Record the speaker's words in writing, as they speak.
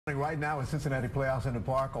Right now at Cincinnati Playhouse in the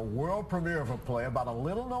Park, a world premiere of a play about a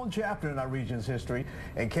little-known chapter in our region's history.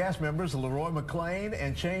 And cast members Leroy, McClain,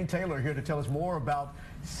 and Shane Taylor are here to tell us more about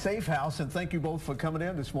Safe House. And thank you both for coming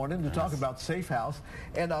in this morning to talk about Safe House.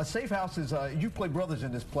 And Safe House is, you play brothers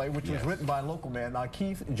in this play, which was written by a local man,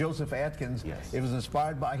 Keith Joseph Atkins. It was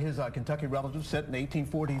inspired by his Kentucky relative, set in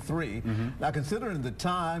 1843. Now, considering the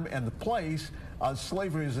time and the place,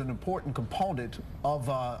 slavery is an important component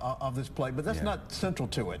of this play, but that's not central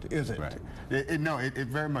to it, is it? Right. No, it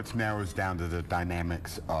very much narrows down to the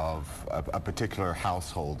dynamics of a particular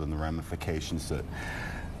household and the ramifications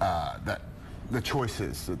that the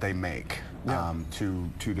choices that they make. Two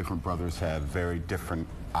different brothers have very different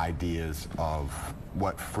ideas of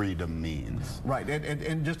what freedom means. Right,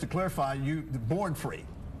 and just to clarify, you born free.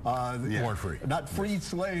 Born free. Not freed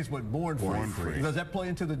slaves, but born free. Does that play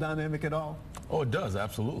into the dynamic at all? Oh, it does,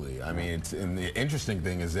 absolutely. I mean, and the interesting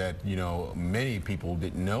thing is that, many people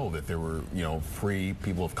didn't know that there were, free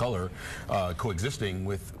people of color coexisting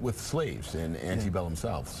with slaves in antebellum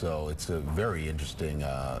South. So it's a very interesting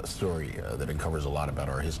story that uncovers a lot about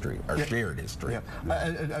our history, our shared history.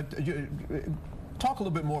 Talk a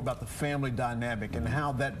little bit more about the family dynamic and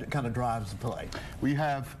how that kind of drives the play. We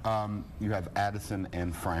have, you have Addison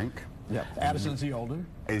and Frank. Yeah, Addison's the older.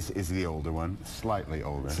 Is the older one, slightly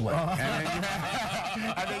older. And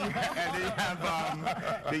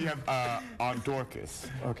then you have Aunt Dorcas.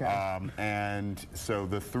 Okay. And so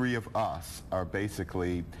the three of us are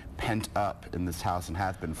basically pent up in this house and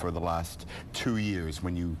have been for the last 2 years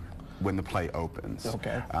when the play opens.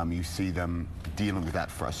 Okay. You see them dealing with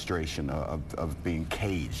that frustration of being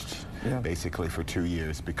caged, basically, for 2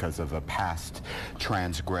 years because of a past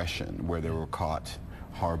transgression where they were caught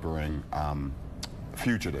harboring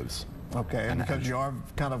fugitives. Okay, and because you are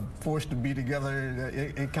kind of forced to be together,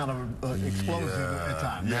 it kind of explodes at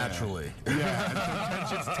times. Naturally.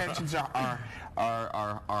 So tensions are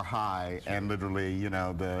high, and literally, you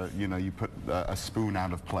put a spoon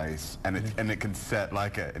out of place, and it can set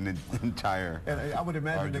like an entire. And I would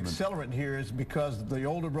imagine the accelerant here is because the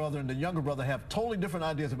older brother and the younger brother have totally different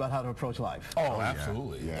ideas about how to approach life. Oh,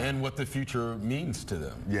 absolutely. And what the future means to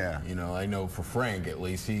them. I know for Frank, at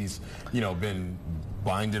least, he's been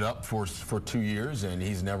binded up for 2 years, and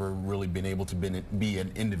he's never really been able to be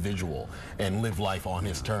an individual and live life on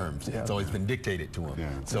his terms. It's always been dictated to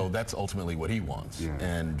him. So that's ultimately what he wants.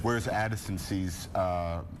 And whereas Addison sees,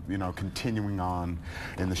 continuing on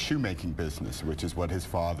in the shoemaking business, which is what his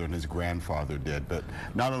father and his grandfather did, but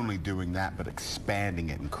not only doing that, but expanding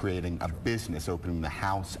it and creating a business, opening the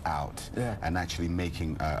house out, and actually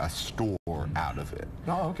making a store out of it.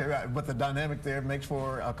 Oh, okay, right. But the dynamic there makes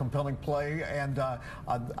for a compelling play, and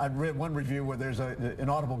I read one review where there's an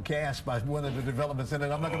audible gasp by one of the developments in it.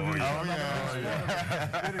 I'm not going to read it.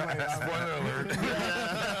 Anyway, spoiler alert.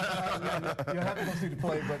 You'll have to go see the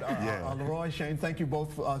play, but Leroy, Shane, thank you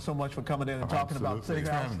both so much for coming in and talking about Safe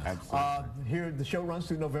House. Here, the show runs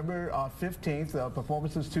through November 15th.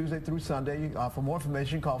 Performances Tuesday through Sunday. For more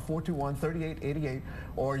information, call 421-3888,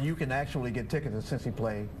 or you can actually get tickets at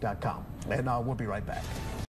cincyplay.com. And we'll be right back.